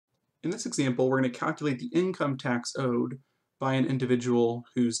In this example, we're going to calculate the income tax owed by an individual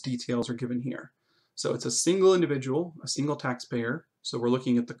whose details are given here. So it's a single individual, a single taxpayer. So we're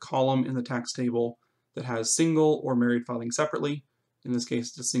looking at the column in the tax table that has single or married filing separately. In this case,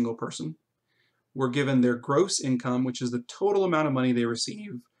 it's a single person. We're given their gross income, which is the total amount of money they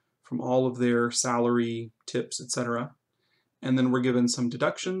receive from all of their salary, tips, etc. And then we're given some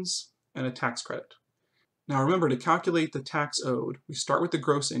deductions and a tax credit. Now remember, to calculate the tax owed, we start with the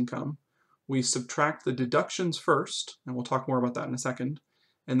gross income, we subtract the deductions first, and we'll talk more about that in a second,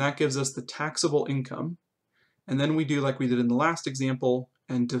 and that gives us the taxable income. And then we do like we did in the last example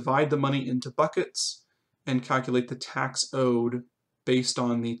and divide the money into buckets and calculate the tax owed based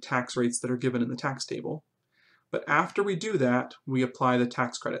on the tax rates that are given in the tax table. But after we do that, we apply the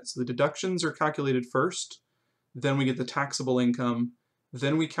tax credit. So the deductions are calculated first, then we get the taxable income,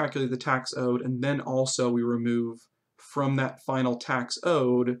 then we calculate the tax owed, and then also we remove from that final tax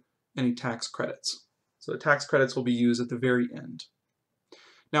owed any tax credits. So the tax credits will be used at the very end.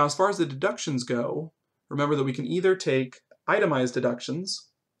 Now, as far as the deductions go, remember that we can either take itemized deductions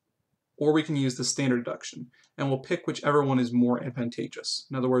or we can use the standard deduction, and we'll pick whichever one is more advantageous.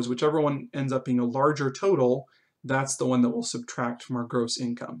 In other words, whichever one ends up being a larger total, that's the one that we'll subtract from our gross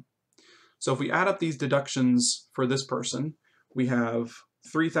income. So if we add up these deductions for this person, we have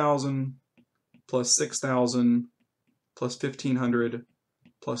 3,000 plus 6,000 plus 1,500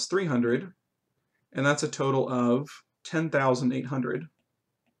 plus 300, and that's a total of 10,800,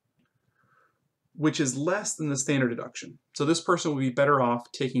 which is less than the standard deduction. So this person would be better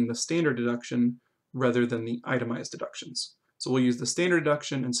off taking the standard deduction rather than the itemized deductions. So we'll use the standard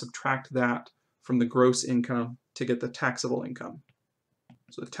deduction and subtract that from the gross income to get the taxable income.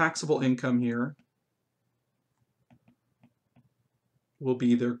 So the taxable income here will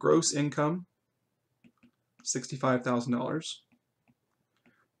be their gross income, $65,000,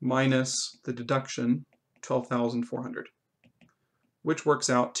 minus the deduction, $12,400, which works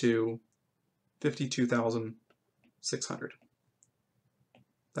out to $52,600.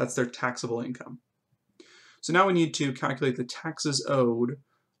 That's their taxable income. So now we need to calculate the taxes owed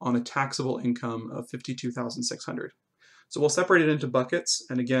on a taxable income of $52,600. So we'll separate it into buckets,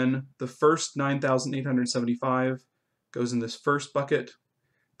 and again, the first $9,875 goes in this first bucket,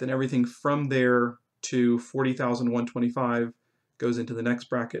 then everything from there to $40,125 goes into the next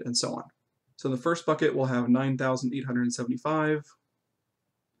bracket, and so on. So in the first bucket we'll have $9,875, in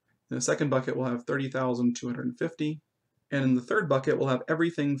the second bucket we'll have $30,250, and in the third bucket we'll have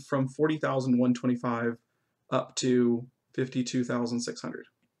everything from $40,125 up to $52,600.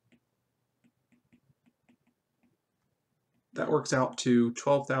 That works out to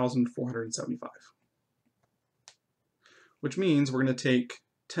 $12,475, which means we're going to take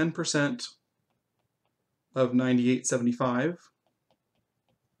 10% of $9,875.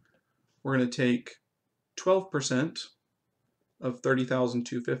 We're going to take 12% of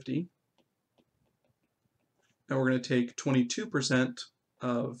 $30,250, and we're going to take 22%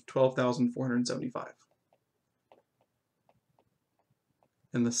 of $12,475.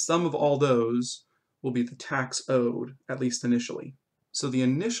 And the sum of all those will be the tax owed, at least initially. So the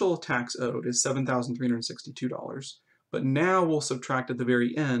initial tax owed is $7,362, but now we'll subtract at the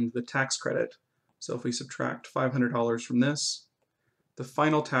very end the tax credit. So if we subtract $500 from this, the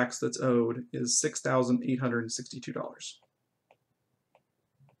final tax that's owed is $6,862.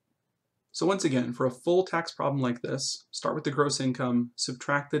 So once again, for a full tax problem like this, start with the gross income,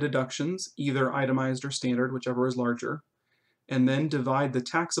 subtract the deductions, either itemized or standard, whichever is larger, and then divide the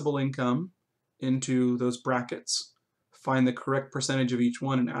taxable income into those brackets, find the correct percentage of each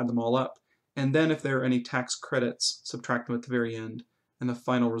one and add them all up, and then if there are any tax credits, subtract them at the very end, and the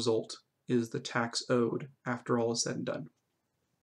final result is the tax owed after all is said and done.